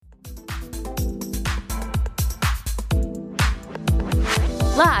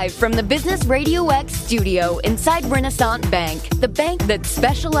Live from the Business Radio X studio inside Renaissance Bank, the bank that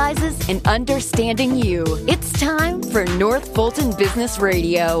specializes in understanding you. It's time for North Fulton Business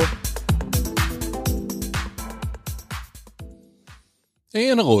Radio.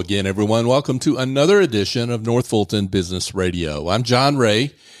 And hello again, everyone. Welcome to another edition of North Fulton Business Radio. I'm John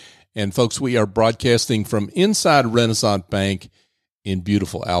Ray, and folks, we are broadcasting from inside Renaissance Bank in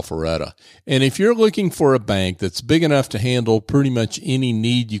beautiful Alpharetta. And if you're looking for a bank that's big enough to handle pretty much any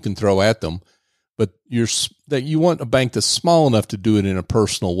need you can throw at them, but you want a bank that's small enough to do it in a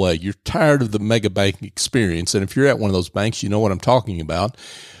personal way, you're tired of the mega bank experience, and if you're at one of those banks, you know what I'm talking about.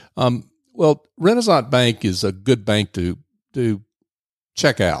 Well, Renaissance Bank is a good bank to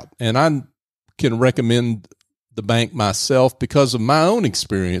check out, and I can recommend the bank myself because of my own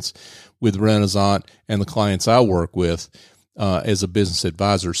experience with Renaissance and the clients I work with as a business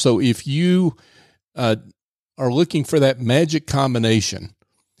advisor. So if you are looking for that magic combination,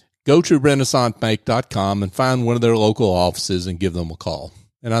 go to renaissancebank.com and find one of their local offices and give them a call.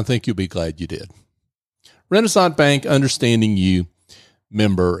 And I think you'll be glad you did. Renaissance Bank, understanding you,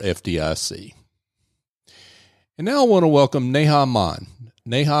 member FDIC. And now I want to welcome Neha Maan.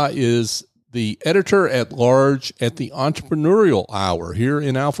 Neha is the editor-at-large at the Entrepreneurial Hour here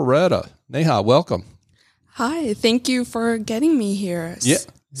in Alpharetta. Neha, welcome. Hi, thank you for getting me here. Yeah.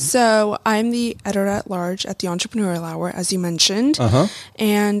 So I'm the editor-at-large at the Entrepreneurial Hour, as you mentioned,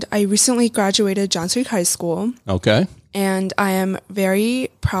 and I recently graduated Johns High School. Okay. And I am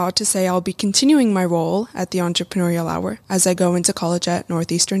very proud to say I'll be continuing my role at the Entrepreneurial Hour as I go into college at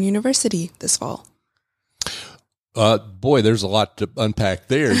Northeastern University this fall. Boy, there's a lot to unpack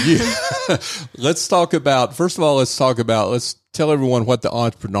there. Let's tell everyone what the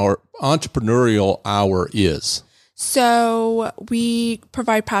Entrepreneurial Hour is. So we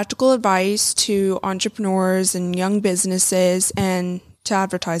provide practical advice to entrepreneurs and young businesses, and to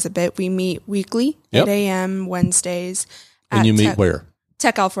advertise a bit, we meet weekly, 8 a.m. Wednesdays. And you meet where?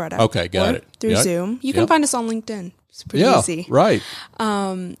 Tech Alpharetta. Okay, got it. Through Zoom. You can find us on LinkedIn. It's pretty easy. Right.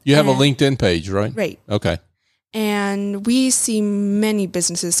 You have a LinkedIn page, right? Right. Okay. And we see many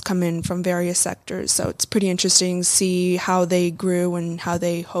businesses come in from various sectors. So it's pretty interesting to see how they grew and how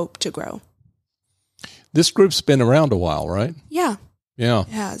they hope to grow. This group's been around a while, right? Yeah. Yeah. It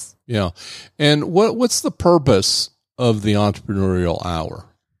has. Yeah. And what's the purpose of the Entrepreneurial Hour?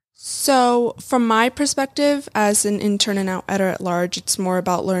 So from my perspective as an intern and editor-at-large, it's more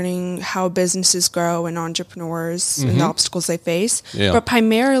about learning how businesses grow and entrepreneurs and the obstacles they face. Yeah. But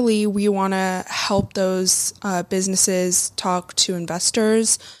primarily, we want to help those businesses talk to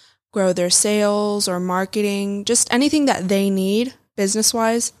investors, grow their sales or marketing, just anything that they need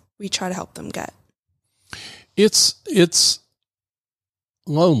business-wise, we try to help them get. It's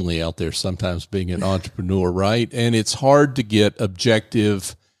lonely out there sometimes being an entrepreneur, right? And it's hard to get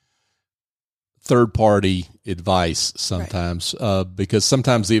objective third-party advice sometimes, because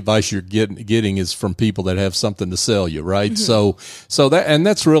sometimes the advice you're getting is from people that have something to sell you, right? So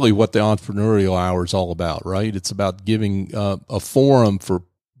that's really what the Entrepreneurial Hour is all about, right? It's about giving a forum for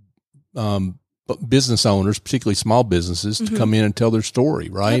business owners, particularly small businesses, to come in and tell their story,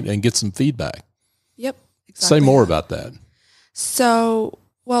 right? And get some feedback. Yep. Exactly. Say more about that. So,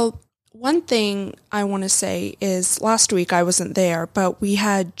 one thing I want to say is last week I wasn't there, but we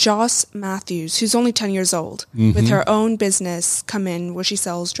had Joss Matthews, who's only 10 years old, with her own business come in where she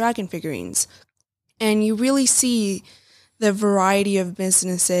sells dragon figurines. And you really see the variety of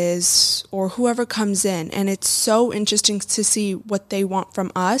businesses or whoever comes in. And it's so interesting to see what they want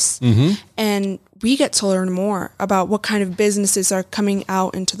from us. And we get to learn more about what kind of businesses are coming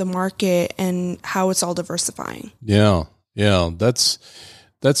out into the market and how it's all diversifying. Yeah.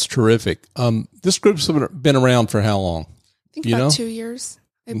 That's terrific. This group's been around for how long? I think about 2 years,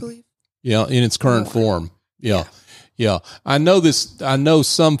 I believe. Yeah, in its current form. Yeah. I know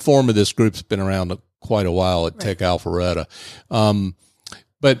some form of this group's been around quite a while at Tech Alpharetta.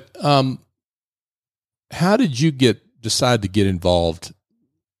 But how did you decide to get involved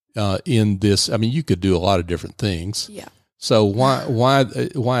in this? I mean, you could do a lot of different things. Yeah. So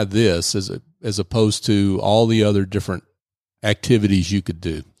why this as opposed to all the other different activities you could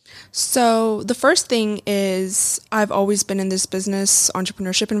do? So the first thing is I've always been in this business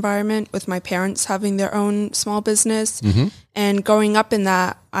entrepreneurship environment with my parents having their own small business. And growing up in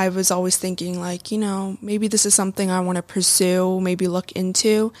that, I was always thinking maybe this is something I want to pursue, maybe look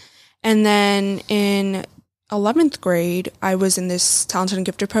into. And then in 11th grade, I was in this talented and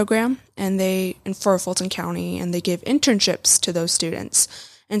gifted program for Fulton County, and they give internships to those students.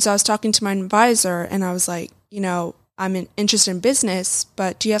 And so I was talking to my advisor and I was like, I'm interested in business,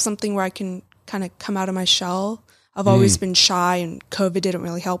 but do you have something where I can kind of come out of my shell I've always been shy, and COVID didn't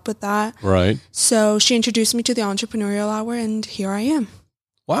really help with that. Right. So she introduced me to the Entrepreneurial Hour, and here I am.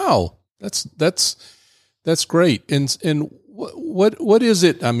 Wow. That's great. And what is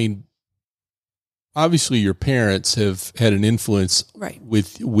it? I mean, obviously your parents have had an influence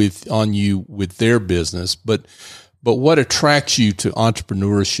on you with their business, but what attracts you to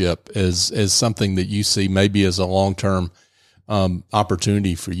entrepreneurship as something that you see maybe as a long-term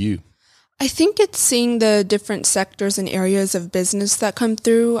opportunity for you? I think it's seeing the different sectors and areas of business that come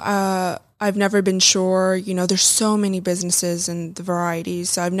through. I've never been sure, there's so many businesses and the varieties.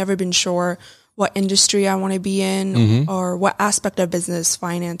 So I've never been sure what industry I want to be in or what aspect of business,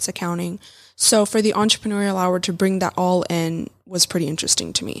 finance, accounting. So for the Entrepreneurial Hour to bring that all in was pretty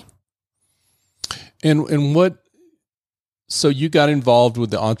interesting to me. So you got involved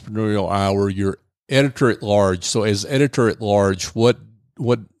with the Entrepreneurial Hour, you're editor at large. So as editor at large, what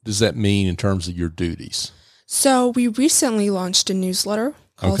does that mean in terms of your duties? So we recently launched a newsletter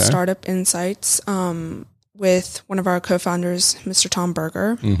called Startup Insights with one of our co-founders, Mr. Tom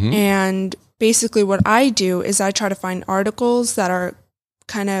Berger. And basically what I do is I try to find articles that are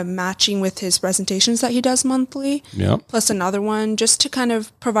kind of matching with his presentations that he does monthly, plus another one, just to kind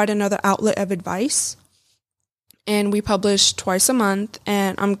of provide another outlet of advice. And we publish twice a month,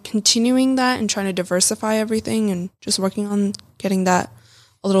 and I'm continuing that and trying to diversify everything and just working on getting that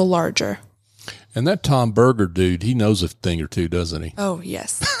a little larger. And that Tom Berger dude, he knows a thing or two, doesn't he? Oh,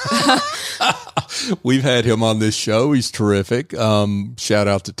 yes. We've had him on this show. He's terrific. Shout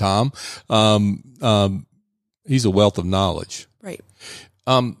out to Tom. He's a wealth of knowledge. Right.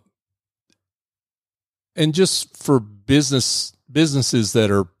 And just for businesses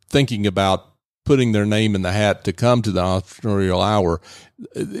that are thinking about putting their name in the hat to come to the Entrepreneurial Hour,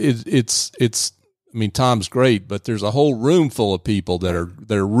 it's. I mean, Tom's great, but there's a whole room full of people that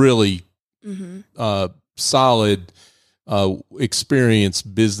are really solid,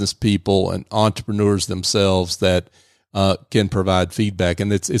 experienced business people and entrepreneurs themselves that can provide feedback,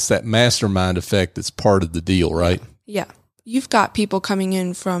 and it's that mastermind effect that's part of the deal, right? Yeah. You've got people coming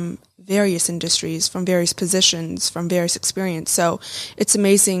in from various industries, from various positions, from various experience. So it's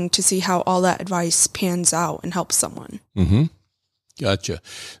amazing to see how all that advice pans out and helps someone. Gotcha.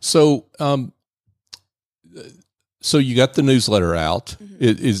 So, so you got the newsletter out.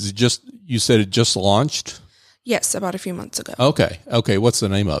 Is it just, you said it just launched? Yes, about a few months ago. Okay. What's the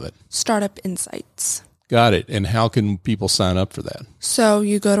name of it? Startup Insights. Got it. And how can people sign up for that? So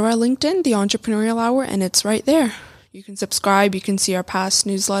you go to our LinkedIn, the Entrepreneurial Hour, and it's right there. You can subscribe. You can see our past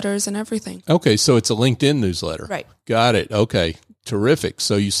newsletters and everything. Okay, so it's a LinkedIn newsletter. Right. Got it. Okay, terrific.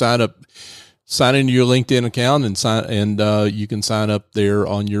 So you sign into your LinkedIn account and you can sign up there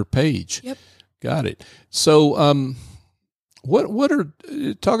on your page. Yep. Got it. So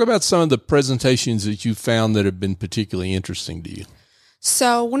talk about some of the presentations that you found that have been particularly interesting to you.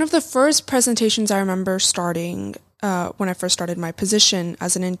 So one of the first presentations I remember starting when I first started my position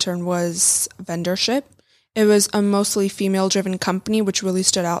as an intern was Vendorship. It was a mostly female-driven company, which really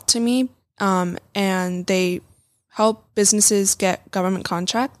stood out to me, and they help businesses get government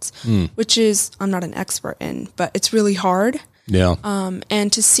contracts, which is, I'm not an expert in, but it's really hard. Yeah.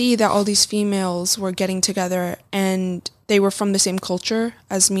 And to see that all these females were getting together and they were from the same culture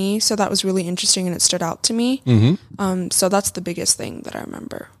as me, so that was really interesting and it stood out to me. So that's the biggest thing that I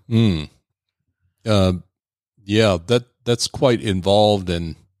remember. Yeah, that's quite involved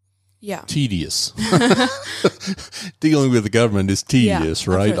and tedious. Dealing with the government is tedious,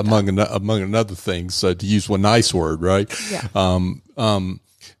 right? Among other things. So to use one nice word, right? Yeah.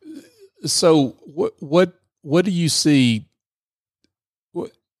 So what do you see?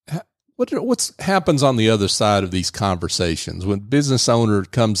 What happens on the other side of these conversations when business owner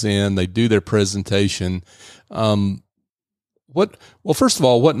comes in, they do their presentation? First of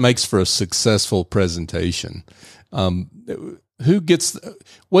all, what makes for a successful presentation? What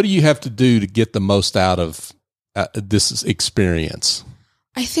do you have to do to get the most out of this experience?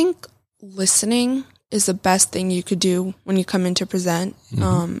 I think listening is the best thing you could do when you come in to present.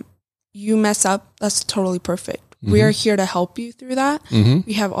 You mess up, that's totally perfect. We are here to help you through that.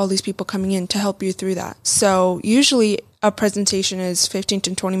 We have all these people coming in to help you through that. So usually a presentation is 15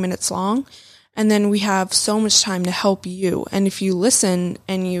 to 20 minutes long, and then we have so much time to help you. And if you listen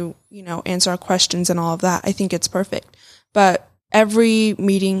and you answer our questions and all of that, I think it's perfect. But every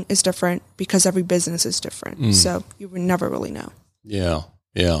meeting is different because every business is different. So you would never really know. Yeah.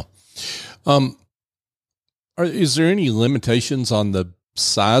 Is there any limitations on the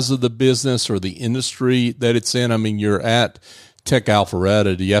size of the business or the industry that it's in? I mean, you're at Tech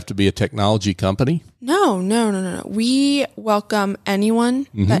Alpharetta. Do you have to be a technology company? No. We welcome anyone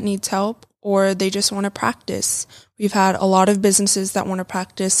that needs help. or they just want to practice. We've had a lot of businesses that want to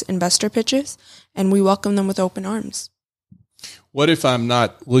practice investor pitches, and we welcome them with open arms. What if I'm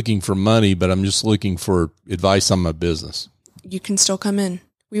not looking for money, but I'm just looking for advice on my business? You can still come in.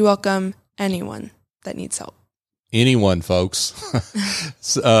 We welcome anyone that needs help. Anyone, folks,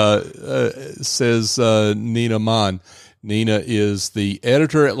 says Neha Maan. Neha is the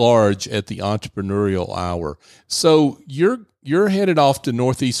editor-at-large at the Entrepreneurial Hour. So you're headed off to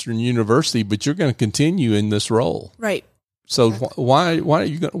Northeastern University, but you're going to continue in this role, right? So why are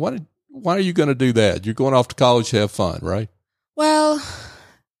you going to do that? You're going off to college to have fun, right? Well,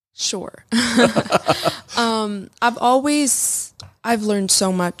 sure. I've learned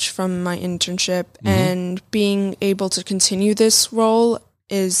so much from my internship, and being able to continue this role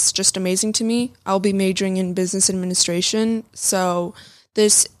is just amazing to me. I'll be majoring in business administration, so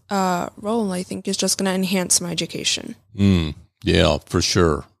this role, I think, is just going to enhance my education. Yeah, for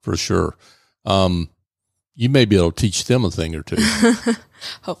sure. You may be able to teach them a thing or two.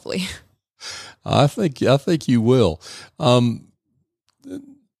 Hopefully. I think you will.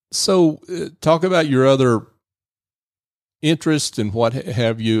 So talk about your other interests and what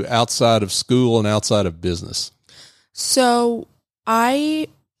have you outside of school and outside of business. So I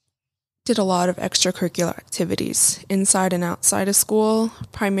did a lot of extracurricular activities inside and outside of school,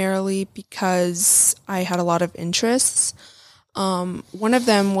 primarily because I had a lot of interests. One of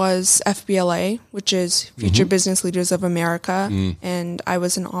them was FBLA, which is Future Business Leaders of America, and I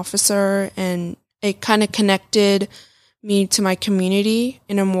was an officer, and it kind of connected me to my community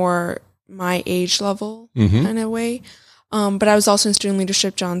in a more my age level kind of way. But I was also in student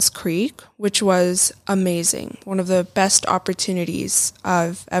leadership Johns Creek, which was amazing. One of the best opportunities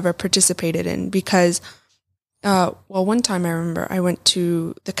I've ever participated in because, one time I remember I went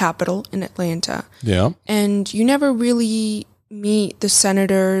to the Capitol in Atlanta. Yeah. And you never really meet the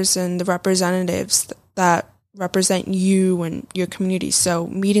senators and the representatives that represent you and your community. So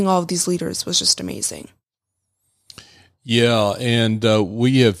meeting all of these leaders was just amazing. Yeah. And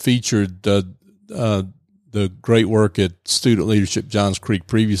we have featured the great work at Student Leadership Johns Creek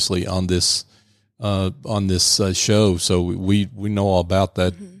previously on this show, so we know all about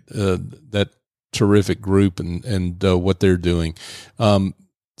that that terrific group and what they're doing.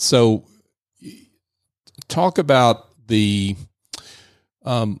 So talk about the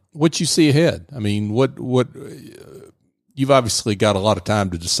what you see ahead. I mean, what you've obviously got a lot of time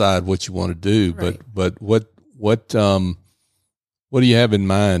to decide what you want to do, right. but what do you have in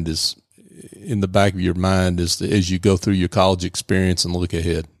mind is in the back of your mind as you go through your college experience and look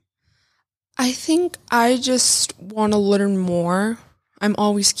ahead? I think I just want to learn more. I'm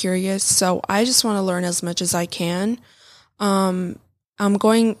always curious, so I just want to learn as much as I can. I'm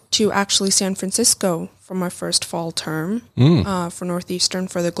going to actually San Francisco for my first fall term for Northeastern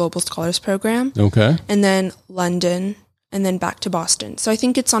for the Global Scholars Program. Okay. And then London, and then back to Boston. So I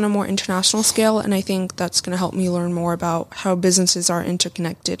think it's on a more international scale, and I think that's going to help me learn more about how businesses are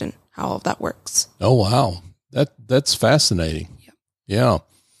interconnected and how all of that works. Oh, wow. That's fascinating. Yeah.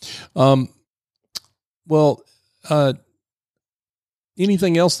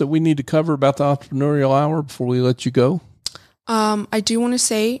 Anything else that we need to cover about the Entrepreneurial Hour before we let you go? I do want to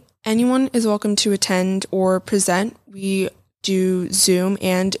say anyone is welcome to attend or present. We do Zoom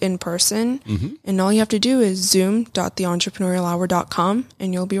and in person. And all you have to do is zoom.theentrepreneurialhour.com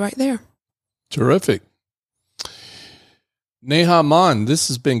and you'll be right there. Terrific. Neha Maan, this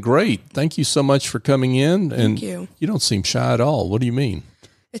has been great. Thank you so much for coming in. And Thank you. You don't seem shy at all. What do you mean?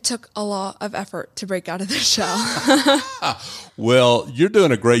 It took a lot of effort to break out of the shell. Well, you're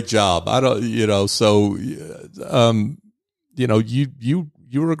doing a great job.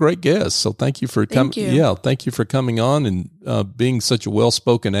 You were a great guest. So thank you for coming. Yeah. Thank you for coming on and being such a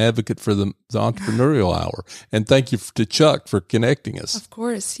well-spoken advocate for the Entrepreneurial Hour. And thank you to Chuck for connecting us. Of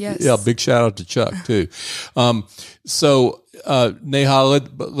course. Yes. Yeah. Big shout out to Chuck too. Neha,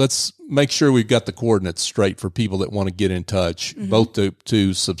 let's make sure we've got the coordinates straight for people that want to get in touch, both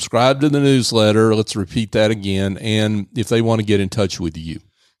to subscribe to the newsletter. Let's repeat that again. And if they want to get in touch with you.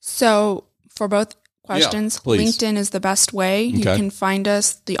 So for both questions, LinkedIn is the best way. Okay. You can find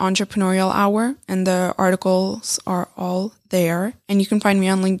us, the Entrepreneurial Hour, and the articles are all there. And you can find me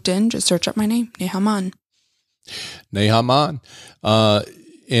on LinkedIn. Just search up my name, Neha Maan. Neha Maan.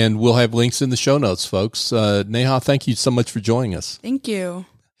 And we'll have links in the show notes, folks. Neha, thank you so much for joining us. Thank you.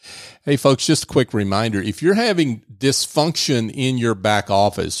 Hey, folks, just a quick reminder. If you're having dysfunction in your back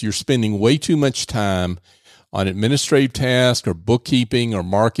office, you're spending way too much time on administrative tasks or bookkeeping or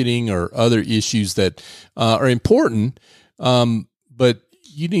marketing or other issues that are important, but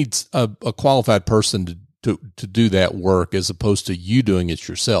you need a qualified person to do that work as opposed to you doing it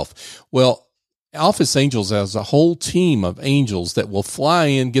yourself. Well, Office Angels has a whole team of angels that will fly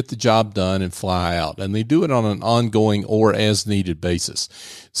in, get the job done, and fly out. And they do it on an ongoing or as needed basis.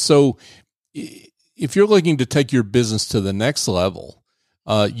 So if you're looking to take your business to the next level,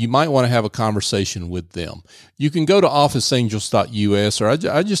 you might want to have a conversation with them. You can go to officeangels.us, or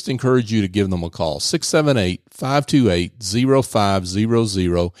I just encourage you to give them a call,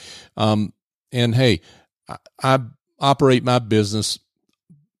 678-528-0500. And hey, I operate my business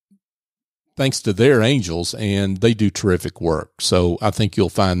thanks to their angels, and they do terrific work. So I think you'll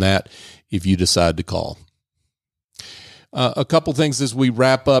find that if you decide to call. A couple things as we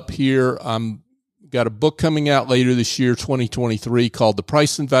wrap up here. Got a book coming out later this year, 2023, called The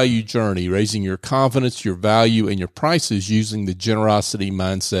Price and Value Journey, Raising Your Confidence, Your Value, and Your Prices Using the Generosity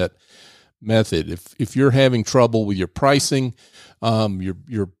Mindset Method. If you're having trouble with your pricing,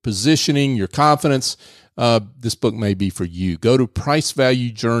 your positioning, your confidence, this book may be for you. Go to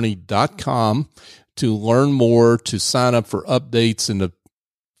pricevaluejourney.com to learn more, to sign up for updates, and to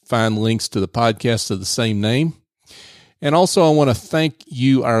find links to the podcast of the same name. And also, I want to thank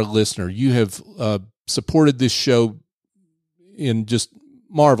you, our listener. You have supported this show in just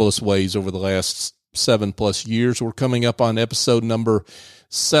marvelous ways over the last 7+ years. We're coming up on episode number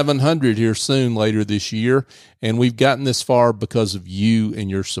 700 here soon, later this year, and we've gotten this far because of you and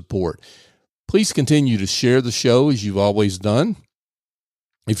your support. Please continue to share the show as you've always done.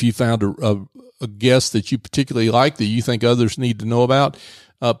 If you found a guest that you particularly like that you think others need to know about,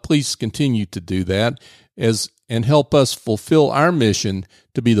 please continue to do that and help us fulfill our mission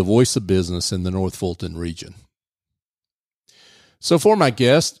to be the voice of business in the North Fulton region. So for my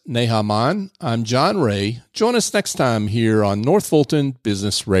guest, Neha Maan, I'm John Ray. Join us next time here on North Fulton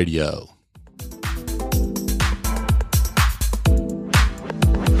Business Radio.